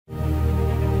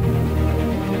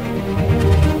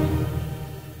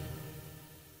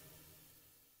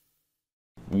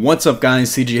What's up,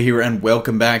 guys? CJ here, and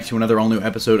welcome back to another all-new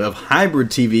episode of Hybrid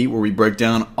TV, where we break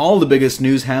down all the biggest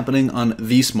news happening on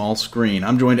the small screen.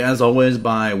 I'm joined, as always,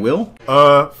 by Will.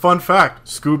 Fun fact,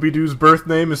 Scooby-Doo's birth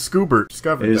name is Scoobert.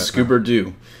 Discovered it is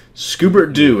Scoobert-Doo.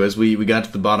 Scoobert-Doo, as we got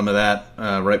to the bottom of that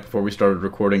right before we started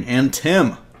recording. And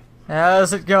Tim.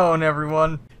 How's it going,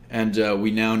 everyone? And we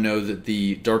now know that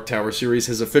the Dark Tower series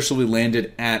has officially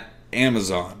landed at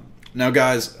Amazon. Now,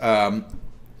 guys,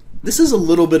 this is a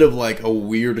little bit of like a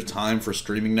weird time for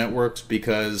streaming networks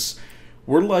because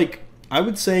we're like, I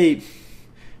would say,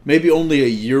 maybe only a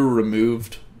year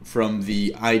removed from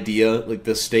the idea, like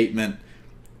the statement,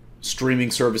 streaming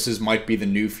services might be the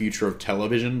new future of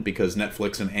television because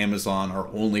Netflix and Amazon are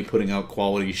only putting out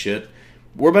quality shit.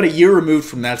 We're about a year removed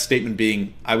from that statement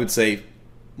being, I would say,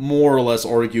 more or less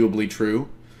arguably true.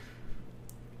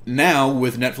 Now,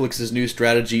 with Netflix's new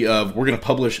strategy of, we're going to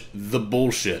publish the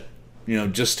bullshit, you know,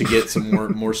 just to get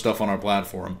some more stuff on our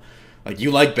platform. Like, you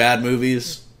like bad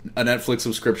movies, a Netflix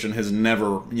subscription has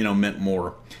never, meant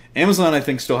more. Amazon, I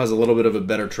think, still has a little bit of a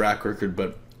better track record,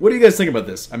 but what do you guys think about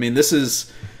this? I mean, this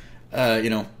is,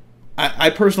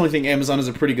 I personally think Amazon is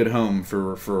a pretty good home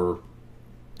for a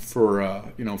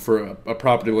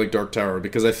property like Dark Tower,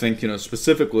 because I think,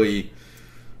 specifically,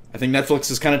 I think Netflix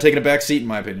is kind of taking a back seat, in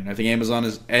my opinion. I think Amazon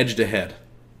is edged ahead.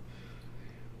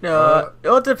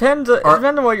 It depends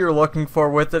on what you're looking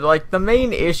for with it. Like, the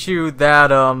main issue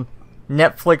that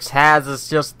Netflix has is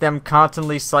just them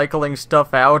constantly cycling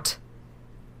stuff out.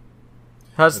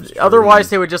 Because otherwise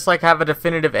they would just like have a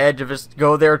definitive edge of just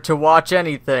go there to watch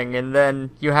anything, and then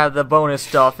you have the bonus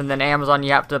stuff, and then Amazon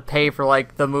you have to pay for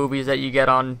like the movies that you get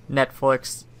on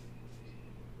Netflix.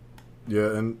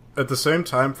 Yeah, and at the same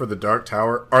time for the Dark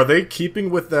Tower, are they keeping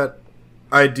with that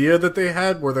idea that they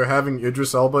had where they're having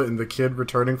Idris Elba and the kid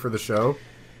returning for the show?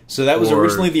 So that was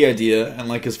originally the idea, and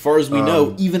like as far as we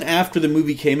know, even after the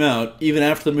movie came out,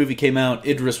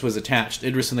 Idris was attached.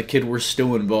 Idris and the kid were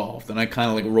still involved, and I kind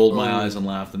of like rolled my eyes and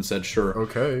laughed and said, "Sure,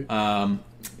 okay,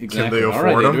 exactly. Can they afford all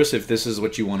right, them? Idris, if this is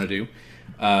what you want to do."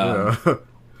 Yeah.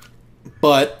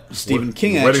 But Stephen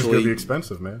King wedding's actually gonna be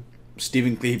expensive, man.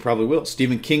 He probably will.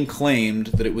 Stephen King claimed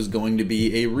that it was going to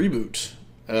be a reboot.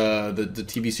 The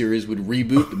TV series would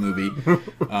reboot the movie.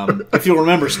 If you'll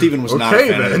remember, Stephen was not a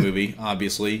fan of the movie,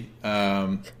 obviously.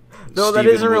 Though that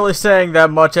isn't really saying that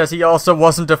much, as he also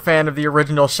wasn't a fan of the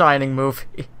original Shining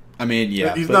movie. I mean,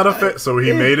 yeah. He's not a fan, so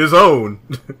he made his own.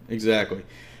 Exactly.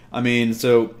 I mean,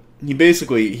 so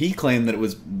he claimed that it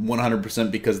was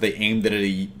 100% because they aimed at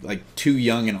a too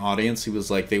young an audience. He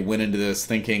was like, they went into this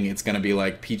thinking it's going to be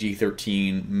like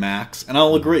PG-13 max, and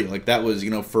I'll agree. Like that was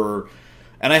for.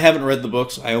 And I haven't read the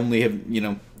books. I only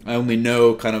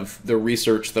know kind of the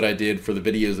research that I did for the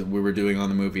videos that we were doing on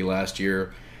the movie last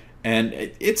year, and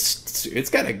it's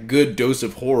got a good dose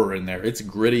of horror in there. It's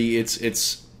gritty. It's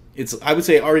I would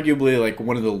say arguably like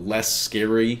one of the less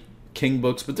scary King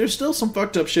books, but there's still some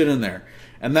fucked up shit in there,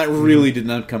 and that really did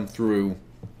not come through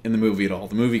in the movie at all.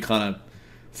 The movie kind of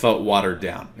felt watered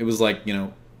down. It was like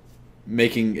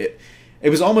making it. It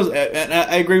was almost, and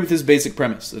I agree with his basic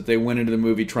premise, that they went into the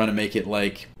movie trying to make it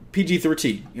like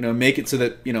PG-13, make it so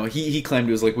that, he claimed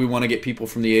it was like, we want to get people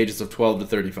from the ages of 12 to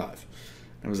 35.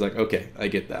 And I was like, okay, I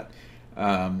get that.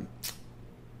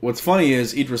 What's funny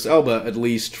is Idris Elba, at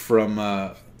least from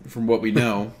what we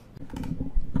know,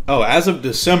 as of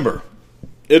December,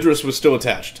 Idris was still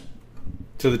attached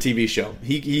to the TV show.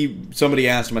 Somebody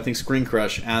asked him, I think Screen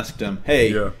Crush asked him,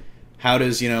 hey, yeah. How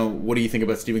does, what do you think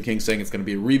about Stephen King saying it's going to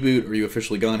be a reboot? Are you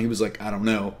officially gone? He was like, I don't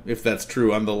know. If that's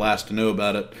true, I'm the last to know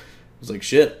about it. I was like,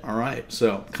 shit, all right.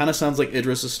 So, kind of sounds like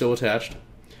Idris is still attached.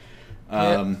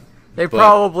 They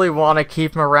probably want to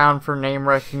keep him around for name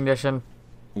recognition.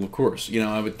 Well, of course.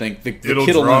 I would think the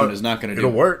kid alone is not going to do it.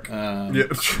 It'll work. Yeah,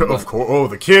 of course. Oh,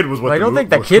 the kid was what I don't think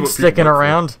the kid's sticking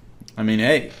around. I mean,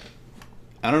 hey,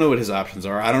 I don't know what his options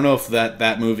are. I don't know if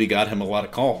that movie got him a lot of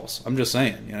calls. I'm just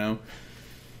saying,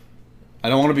 I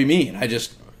don't want to be mean.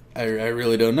 I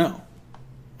really don't know.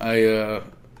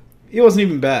 It wasn't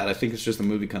even bad. I think it's just the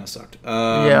movie kind of sucked.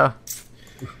 Yeah.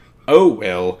 Oh,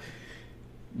 well.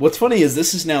 What's funny is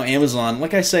this is now Amazon.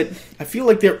 Like I said, I feel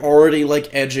like they're already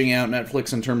edging out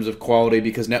Netflix in terms of quality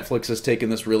because Netflix has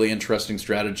taken this really interesting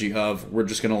strategy of we're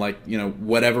just going to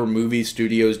whatever movie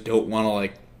studios don't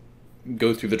want to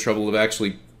go through the trouble of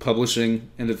actually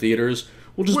publishing into theaters,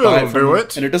 we'll just buy it from them.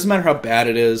 And it doesn't matter how bad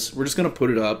it is. We're just going to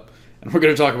put it up. And we're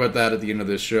going to talk about that at the end of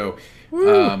this show.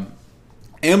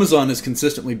 Amazon is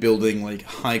consistently building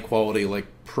high quality,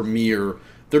 premier.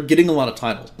 They're getting a lot of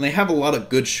titles, and they have a lot of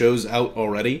good shows out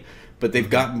already. but they've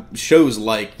got shows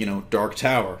like, Dark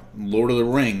Tower, Lord of the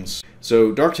Rings.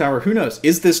 So Dark Tower, who knows?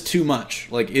 Is this too much?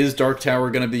 Like, is Dark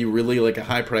Tower going to be really like a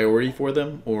high priority for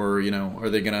them? Or, are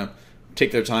they going to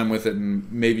take their time with it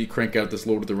and maybe crank out this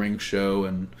Lord of the Rings show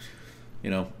and,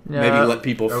 maybe let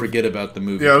people forget about the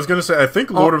movie? Yeah, I was going to say, I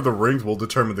think Lord of the Rings will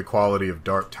determine the quality of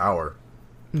Dark Tower.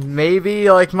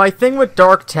 Maybe. Like, my thing with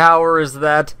Dark Tower is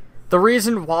that the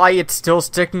reason why it's still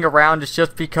sticking around is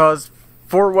just because,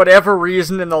 for whatever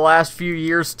reason, in the last few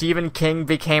years, Stephen King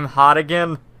became hot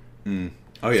again.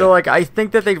 Oh, yeah. So, I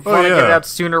think that they want to get it out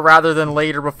sooner rather than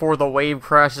later before the wave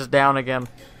crashes down again.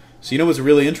 So, what's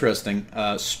really interesting?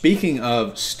 Speaking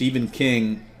of Stephen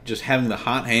King just having the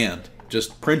hot hand,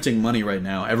 just printing money right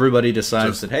now, everybody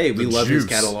decides that, hey, we love his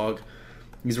catalog.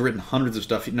 He's written hundreds of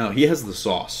stuff. No, he has the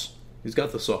sauce. He's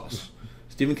got the sauce.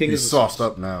 Stephen King is the sauced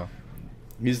sauce. Up now.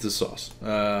 He's the sauce.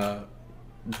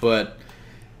 But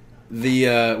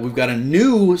we've got a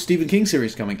new Stephen King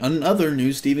series coming. Another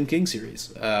new Stephen King series.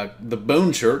 The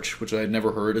Bone Church, which I had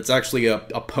never heard. It's actually a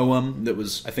poem that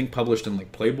was, I think, published in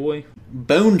Playboy.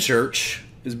 Bone Church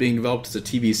is being developed as a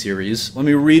TV series. Let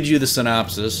me read you the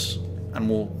synopsis, and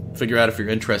we'll figure out if you're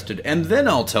interested. And then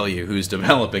I'll tell you who's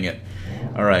developing it.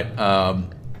 All right.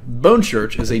 Bone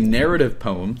Church is a narrative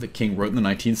poem that King wrote in the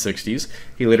 1960s.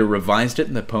 He later revised it,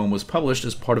 and the poem was published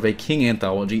as part of a King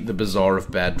anthology, The Bazaar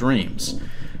of Bad Dreams.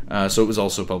 So it was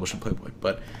also published in Playboy.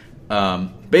 But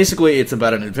basically, it's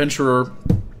about an adventurer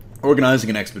organizing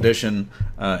an expedition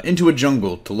into a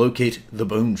jungle to locate the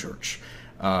Bone Church.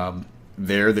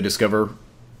 There, they discover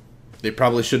they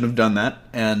probably shouldn't have done that,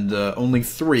 and only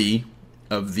 3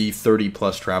 of the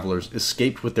 30-plus travelers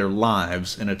escaped with their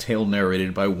lives in a tale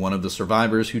narrated by one of the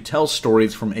survivors who tells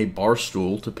stories from a bar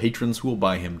stool to patrons who will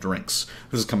buy him drinks.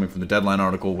 This is coming from the Deadline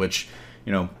article, which,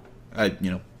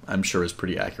 I'm sure is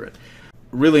pretty accurate.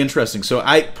 Really interesting. So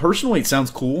personally, it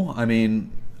sounds cool. I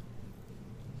mean,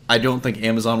 I don't think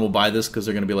Amazon will buy this because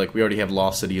they're going to be like, we already have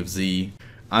Lost City of Z.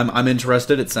 I'm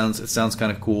interested. It sounds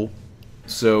kind of cool.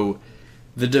 So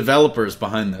the developers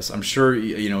behind this, I'm sure,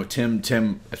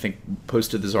 Tim, I think,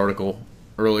 posted this article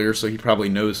earlier, so he probably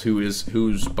knows who's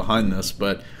behind this,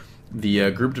 but the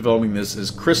group developing this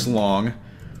is Chris Long,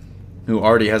 who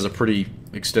already has a pretty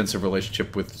extensive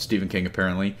relationship with Stephen King,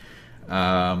 apparently,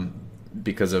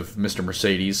 because of Mr.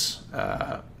 Mercedes.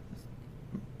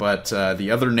 But the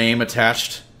other name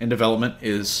attached in development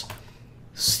is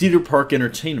Cedar Park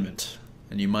Entertainment,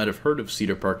 and you might have heard of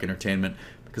Cedar Park Entertainment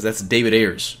because that's David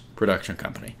Ayer's production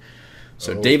company.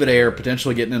 So David Ayer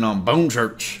potentially getting in on Bone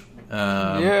Church.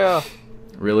 Yeah.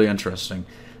 Really interesting.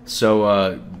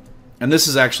 So, and this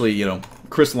is actually,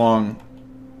 Chris Long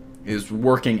is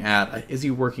working at,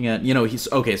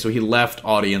 so he left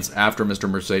Audience after Mr.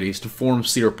 Mercedes to form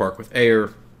Cedar Park with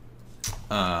Ayer.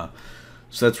 So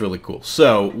that's really cool.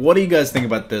 So, what do you guys think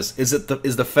about this? Is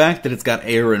the fact that it's got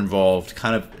Ayer involved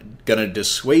kind of gonna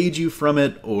dissuade you from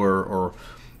it, or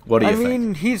what do you think? I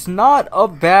mean, he's not a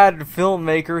bad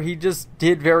filmmaker. He just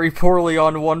did very poorly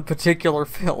on one particular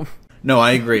film. No,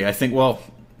 I agree. I think, a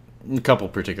couple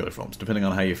particular films, depending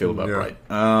on how you feel about Bright.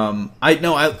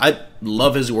 I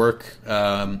love his work.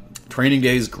 Training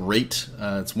Day is great.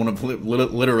 It's one of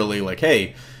literally like,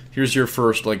 hey, here's your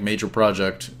first major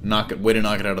project. Way to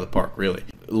knock it out of the park. Really,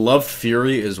 love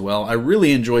Fury as well. I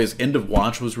really enjoy his End of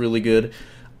Watch was really good.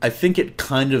 I think it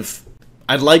kind of.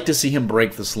 I'd like to see him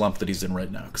break the slump that he's in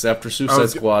right now, because after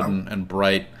Suicide Squad and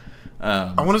Bright,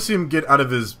 I want to see him get out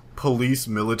of his police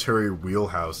military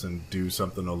wheelhouse and do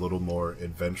something a little more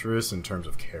adventurous in terms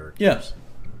of characters. Yes,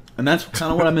 and that's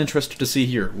kind of what I'm interested to see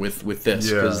here with this,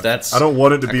 because that's. I don't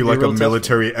want it to be like a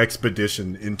military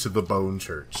expedition into the Bone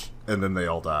Church and then they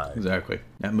all die. Exactly.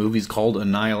 That movie's called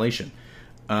Annihilation.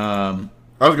 I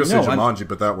was going to say Jumanji,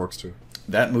 but that works too.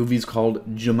 That movie's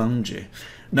called Jumanji.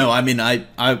 No, I mean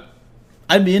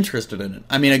I'd be interested in it.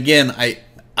 I mean, again,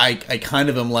 I kind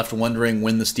of am left wondering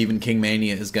when the Stephen King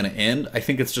mania is going to end. I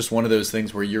think it's just one of those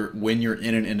things where when you're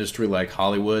in an industry like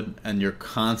Hollywood and you're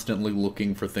constantly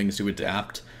looking for things to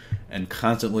adapt and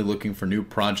constantly looking for new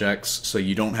projects, so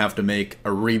you don't have to make a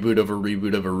reboot of a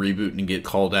reboot of a reboot and get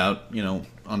called out,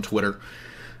 on Twitter.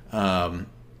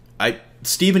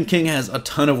 Stephen King has a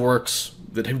ton of works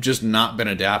that have just not been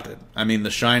adapted. I mean,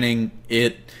 The Shining,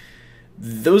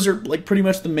 those are pretty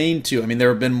much the main two. I mean, there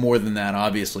have been more than that,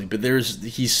 obviously, but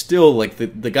he's still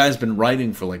the guy's been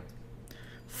writing for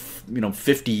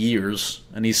 50 years,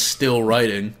 and he's still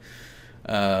writing,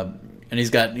 and he's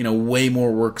got way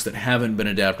more works that haven't been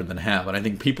adapted than have. And I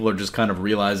think people are just kind of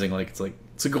realizing it's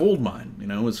a gold mine.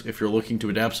 If you're looking to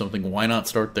adapt something, why not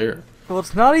start there? Well,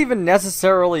 it's not even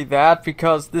necessarily that,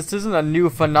 because this isn't a new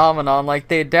phenomenon. Like,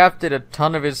 they adapted a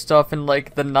ton of his stuff in,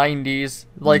 like, the 90s.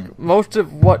 Like, most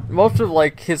of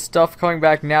like, his stuff coming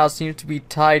back now seems to be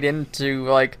tied into,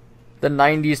 like, the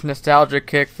 90s nostalgia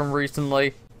kick from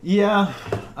recently. Yeah,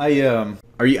 are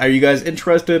you guys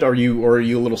interested? Or are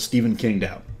you a little Stephen King'd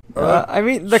out? I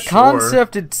mean, the sure.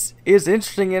 concept is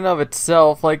interesting in of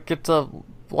itself. Like, it's a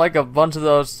bunch of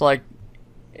those, like,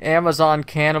 Amazon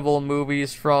cannibal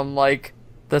movies from, like,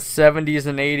 the 70s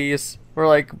and 80s, where,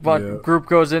 like, group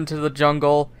goes into the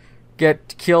jungle,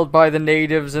 get killed by the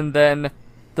natives, and then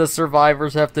the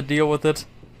survivors have to deal with it.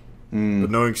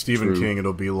 But knowing Stephen King,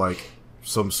 it'll be, like,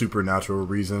 some supernatural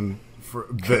reason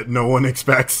that no one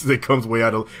expects that comes way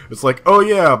out of... It's like, oh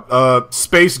yeah,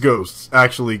 space ghosts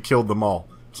actually killed them all.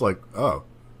 It's like, oh.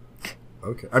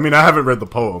 Okay. I mean, I haven't read the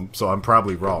poem, so I'm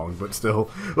probably wrong, but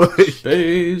still, like,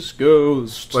 Space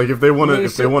Ghost. Like, if they want to,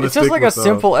 It's stick just like with, a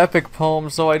simple epic poem,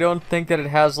 so I don't think that it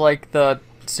has, like, the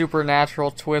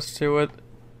supernatural twist to it.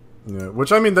 Yeah,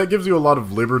 which, I mean, that gives you a lot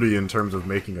of liberty in terms of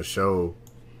making a show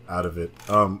out of it.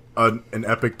 An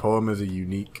epic poem is a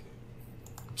unique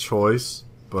choice,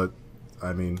 but,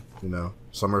 I mean, you know,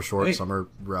 some are short, some are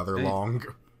rather long.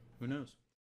 Who knows?